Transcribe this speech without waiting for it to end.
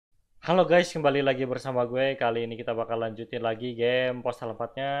Halo guys, kembali lagi bersama gue. Kali ini kita bakal lanjutin lagi game Postal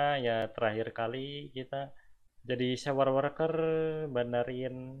 4-nya. Ya, terakhir kali kita jadi shower worker,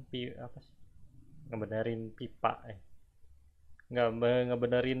 apa sih? Ngebenerin pipa,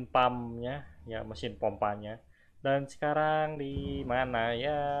 ngebenerin pumpnya, ya mesin pompanya. Dan sekarang di mana?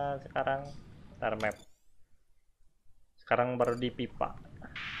 Ya, sekarang ntar map. Sekarang baru di pipa.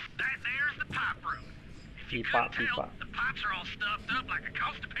 Pipa.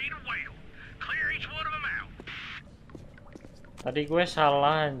 Tadi gue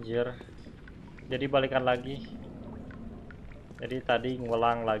salah anjir. Jadi balikan lagi. Jadi tadi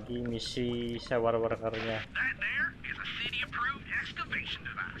ngulang lagi misi shower workernya.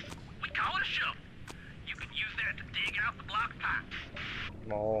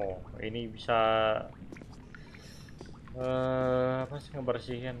 Oh, ini bisa apa sih,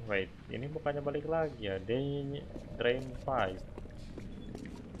 ngebersihin. Wait, ini bukannya balik lagi ya, drain pipe.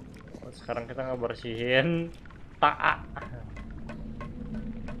 Oh, sekarang kita ngebersihin taak,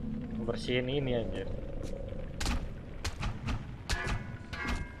 ngebersihin ini aja.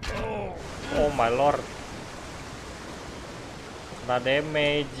 Oh my lord, kena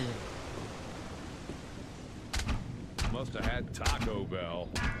damage. Must have had Taco Bell.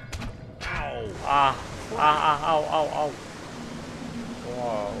 Ow. Au.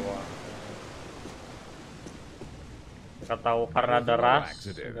 Wow. Gak tahu karena deras,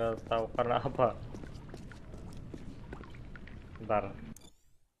 gak tahu karena apa. Bentar.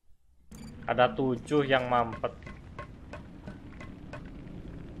 Ada 7 yang mampet.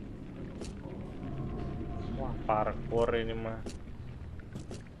 Wah, parkour ini mah.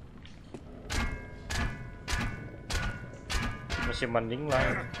 Masih mending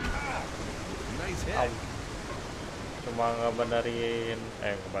lah. Au. Cuma ngebenerin,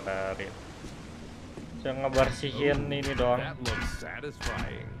 saya ngebersihin ini doang.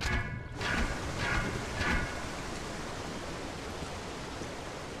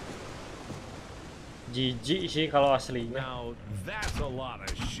 Jijik sih kalau aslinya.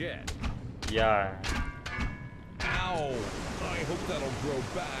 Ya.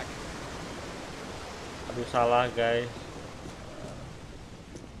 Aduh, salah guys.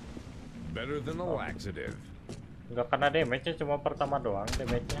 Better than a laxative. Nggak kena damage-nya, cuma pertama doang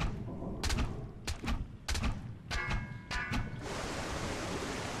damage-nya.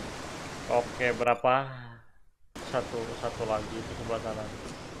 Oke, berapa? Satu lagi itu sebelah sana.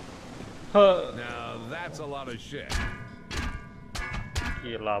 Now that's a lot of shit.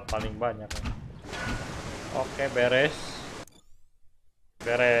 Gila, paling banyak. Oke, beres.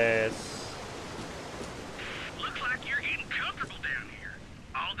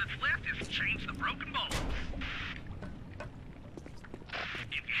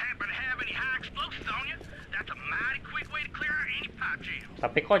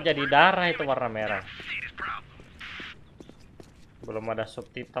 Tapi kok jadi darah itu warna merah? Belum ada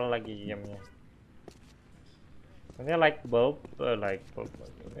subtitle lagi gamenya. Ini light bulb.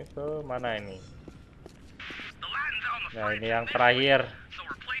 Ini ke mana ini? Nah, ini yang terakhir.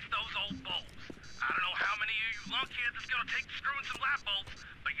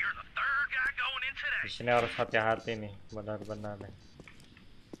 Di sini harus hati-hati nih, benar-benar nih.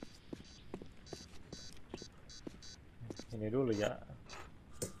 Ini dulu ya.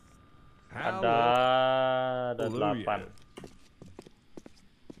 Ada 8.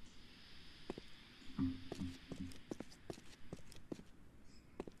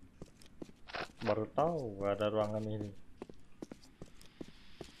 Baru tahu ada ruangan ini.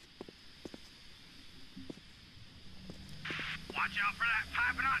 Watch out for that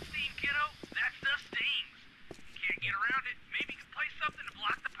piping hot steam, kiddo. That stuff stings. You can't get around it. Maybe you can place something to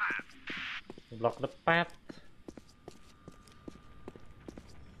block the pipe. Block the path.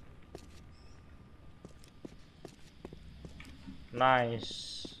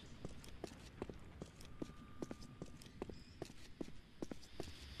 Nice.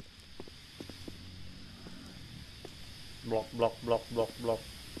 Blok.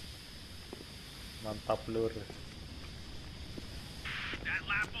 Mantap lur. That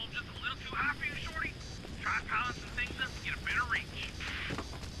light bulb just a little too high for you, shorty. Try piling some things up to get a better reach.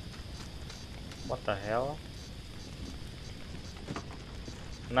 What the hell?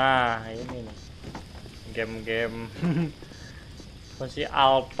 Nah, ini nih. Game masih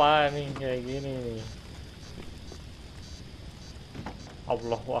alpha nih kayak gini nih.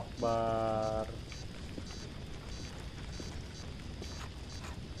 Allahu Akbar.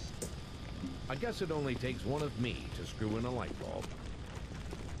 I guess it only takes one of me to screw in a light bulb.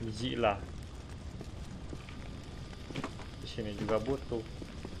 Easy lah. Di sini juga butuh.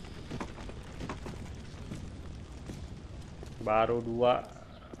 Baru 2.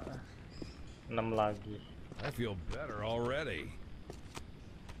 6 lagi. I feel better already.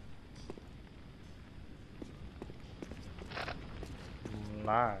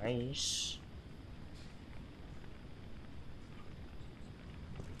 Nice.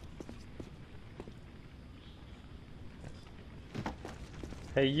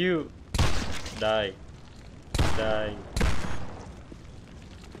 Hey you, die, die.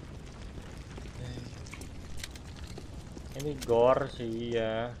 Ini gore sih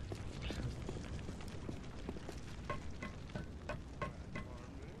ya.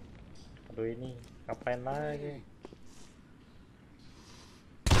 Aduh, ini ngapain lagi?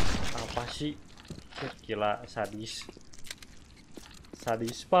 Apa sih? Gila, sadis.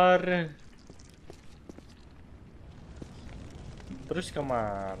 Sadis parah. Terus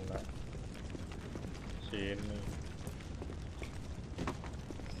kemana? Sini.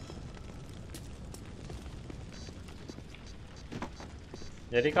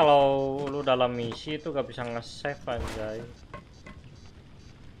 Jadi kalau lu dalam misi itu gak bisa nge-save anjay.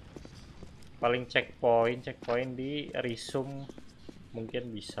 Paling checkpoint di resume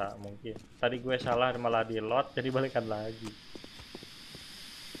mungkin bisa, mungkin. Tadi gue salah malah di load jadi balikan lagi.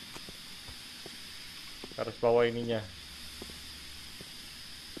 Harus bawa ininya.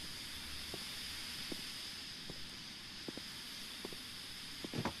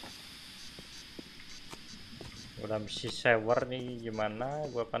 Udah misi sewer nih gimana?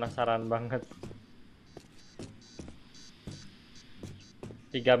 Gue penasaran banget.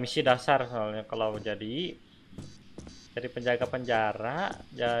 3 misi dasar soalnya kalau jadi penjaga penjara,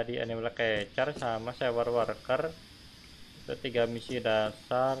 jadi animal catcher sama sewer worker. Itu 3 misi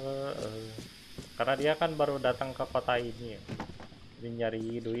dasar. Karena dia kan baru datang ke kota ini ya. Jadi nyari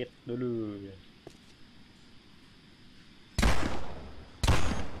duit dulu.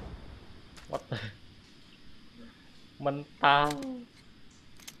 What the? Mental.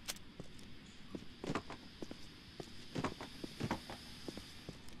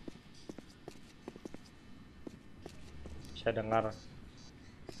 Bisa dengar.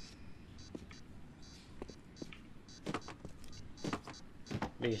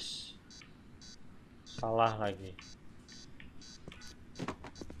 Please. Salah lagi.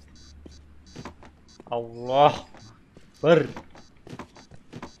 Allah.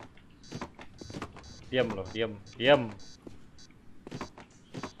 Diam loh, diam.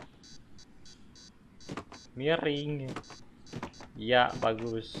 Miring. Iya,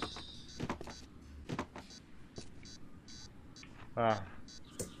 bagus. Nah.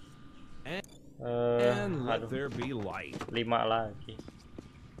 And let Aduh. there be light. 5 lagi.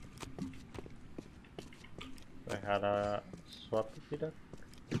 Ada sesuatu tidak?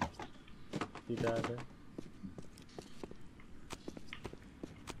 Tidak ada.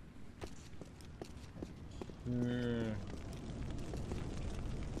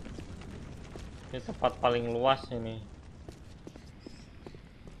 Ini tempat paling luas ini.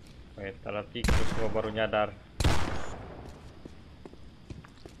 Wait, ada tikus, gua baru nyadar.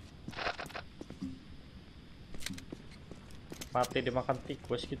 Mati dimakan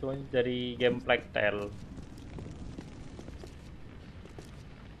tikus gitu aja dari game Plague Tale.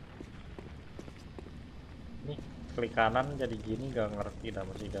 Nih, klik kanan jadi gini, gak ngerti dah,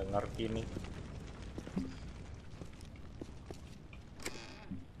 masih gak ngerti nih.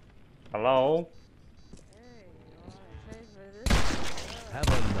 Halo? Have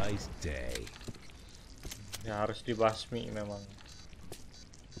a nice day. Ya harus dibasmi memang.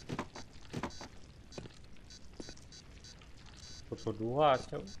 Foto 2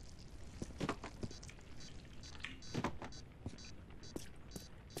 cow.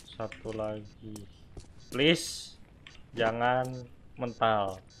 Satu lagi. Please. Jangan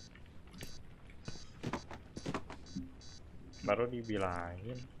mental. Baru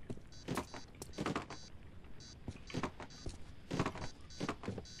dibilangin.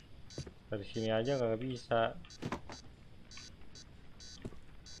 Dari sini aja nggak bisa.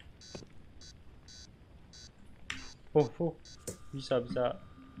 Bisa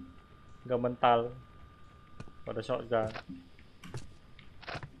nggak mental. Pada shotgun.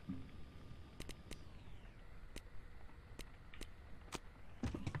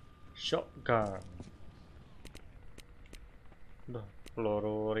 Shotgun. Udah,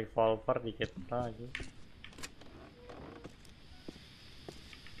 peluru revolver dikit lagi.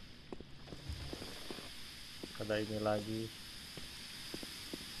 Ada ini lagi.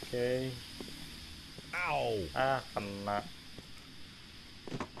 Oke. Ow. Kena.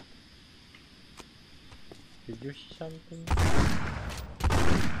 Did you see something?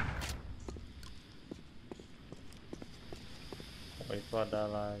 Oh, itu ada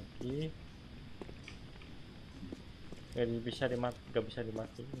lagi. Gak bisa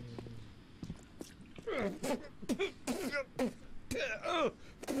dimatiin.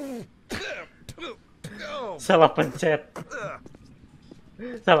 Salah pencet.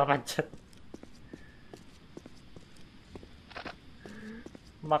 Salah pencet.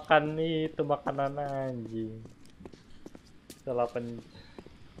 Makan itu makanan anjing. Salah pencet.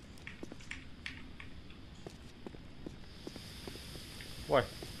 Wah.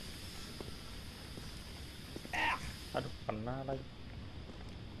 Aduh, kena lagi.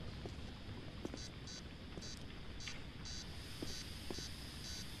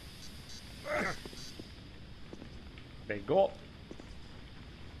 Bego.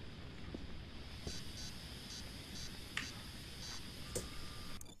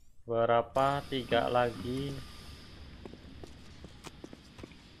 Berapa? 3 lagi.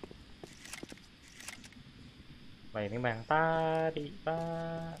 Nah, ini mah yang tadi,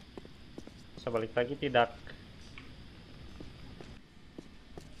 Pak. Sebalik lagi tidak.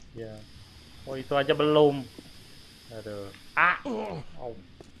 Ya. Oh, itu aja belum. Aduh. Ah. Oh.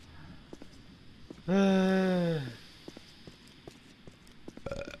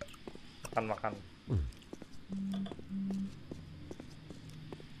 Makan.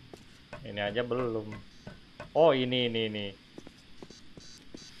 Ini aja belum. Oh, ini.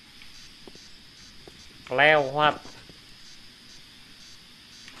 Lewat.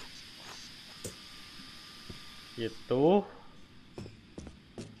 Itu.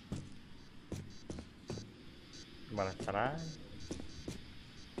 Gimana caranya?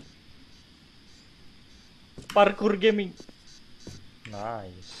 Parkour gaming.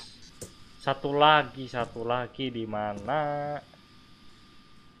 Nice. Satu lagi di mana?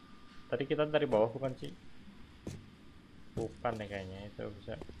 Tadi kita dari bawah bukan sih? Bukan deh kayaknya, itu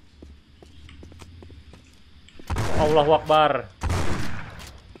bisa. Allahu Akbar.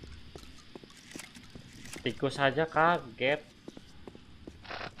 Tikus saja kaget.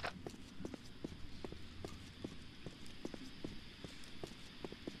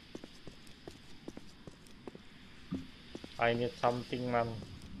 I need something, man.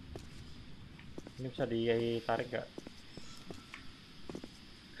 Ini bisa ditarik gak?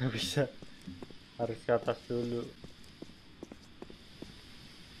 Gak bisa. Harus ke atas dulu.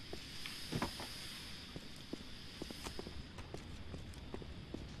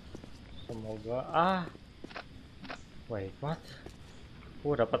 Semoga. Wait, what?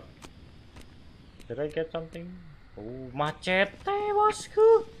 Dapat. Did I get something? Machete,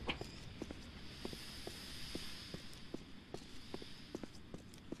 bosku.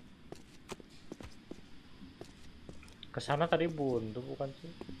 Kesana tadi buntu bukan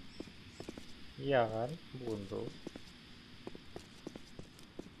sih? Iya kan, buntu.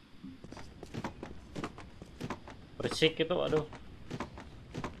 Bersik itu, aduh.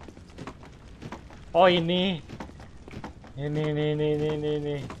 Oh, ini.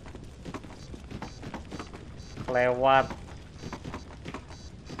 Ini. Lewat.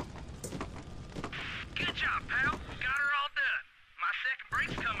 Good job, pal. Got her all done. My second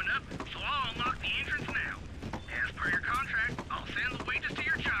break's coming up, so I'll unlock the entrance now. As per your contract, I'll send the wages to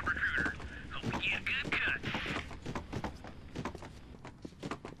your job recruiter. Hope you get a good cut.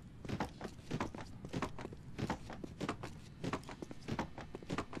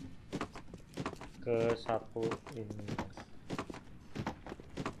 Ke satu ini.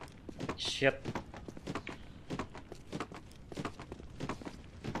 Shit.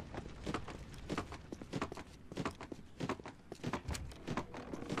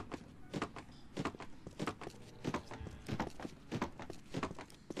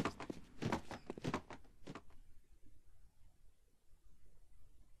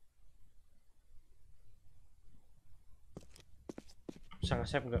 Bisa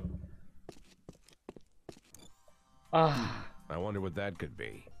nge-save nggak? I wonder what that could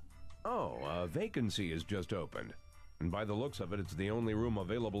be. Oh, a vacancy is just opened. And by the looks of it, it's the only room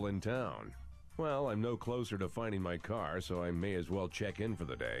available in town. Well, I'm no closer to finding my car, so I may as well check in for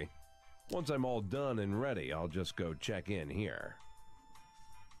the day. Once I'm all done and ready, I'll just go check in here.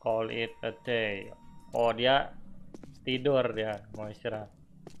 Call it a day. Oh, dia tidur, dia mau istirahat.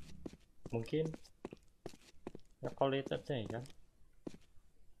 Mungkin ya call it a day kan.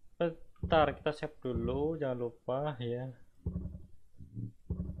 Bentar, kita save dulu, jangan lupa ya.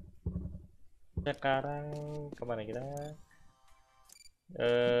 Sekarang kemana kita?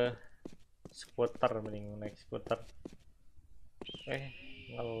 Skuter, mending naik skuter.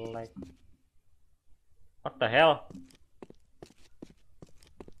 Nge-lag. What the hell?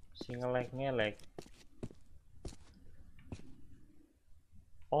 Si nge-lag.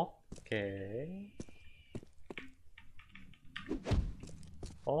 Oke.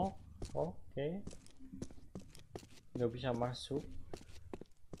 Oke. Nggak bisa masuk.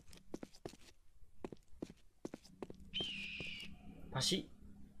 Masih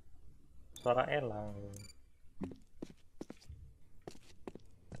suara elang.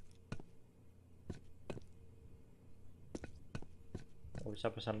 Gak bisa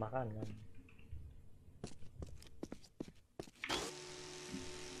pesan makan kan.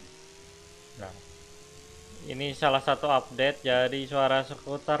 Nah, ini salah satu update, jadi suara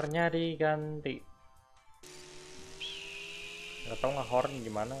skuternya diganti. Gak tau nge-horn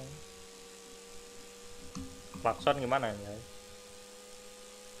gimana, klakson gimana ya.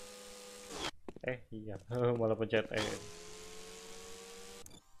 Iya malah pencet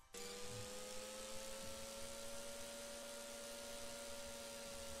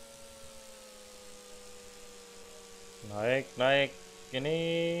naik ini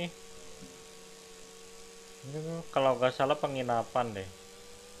kalau nggak salah penginapan deh,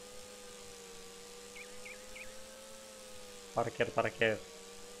 parkir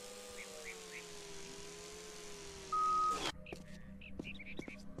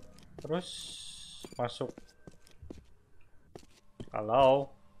terus masuk.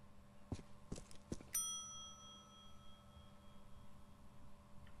 Halo,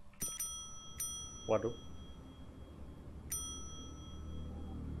 waduh.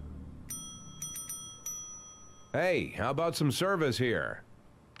 Hey, how about some service here?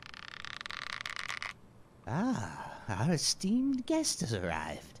 Ah, our esteemed guest has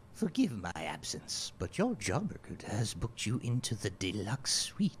arrived. Forgive my absence, but your job recruiter has booked you into the deluxe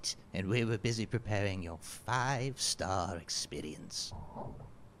suite, and we were busy preparing your 5-star experience.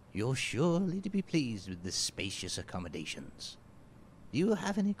 You're surely to be pleased with the spacious accommodations. Do you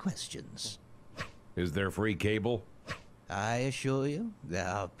have any questions? Is there free cable? I assure you, there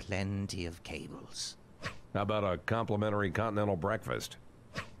are plenty of cables. How about a complimentary continental breakfast?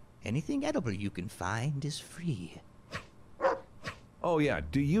 Anything edible you can find is free. Oh yeah,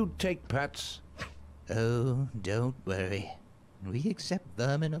 do you take pets? Oh, don't worry. We accept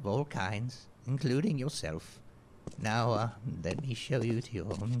vermin of all kinds, including yourself. Now, let me show you to your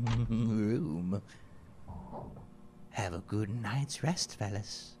room. Have a good night's rest,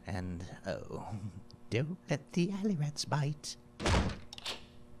 fellas. And, oh, don't let the alley rats bite.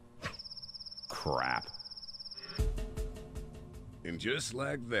 Crap. And just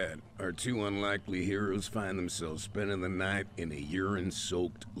like that, our two unlikely heroes find themselves spending the night in a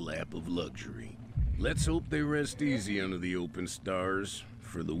urine-soaked lap of luxury. Let's hope they rest easy under the open stars,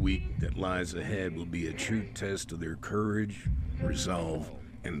 for the week that lies ahead will be a true test of their courage, resolve,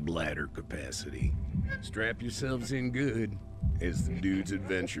 and bladder capacity. Strap yourselves in good, as the dude's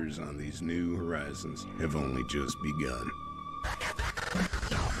adventures on these new horizons have only just begun.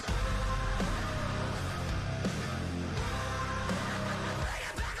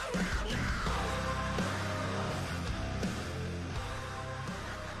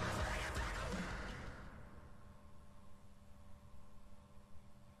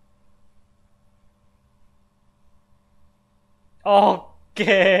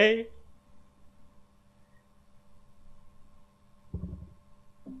 Oke.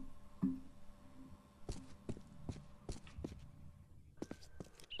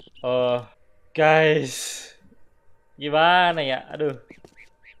 Oh, guys. Gimana ya? Aduh.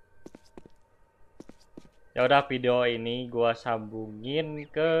 Ya udah, video ini gua sambungin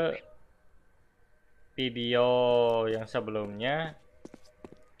ke video yang sebelumnya.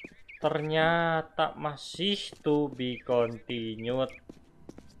 Ternyata masih to be continued,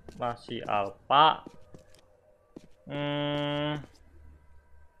 masih alpha.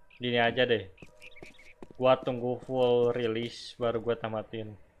 Gini aja deh, gua tunggu full rilis baru gua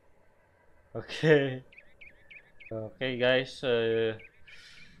tamatin. Oke guys,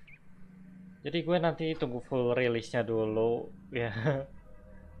 jadi gue nanti tunggu full rilisnya dulu ya,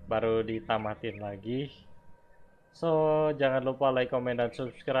 baru ditamatin lagi. So, jangan lupa like, comment, dan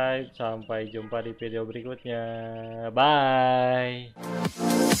subscribe. Sampai jumpa di video berikutnya. Bye.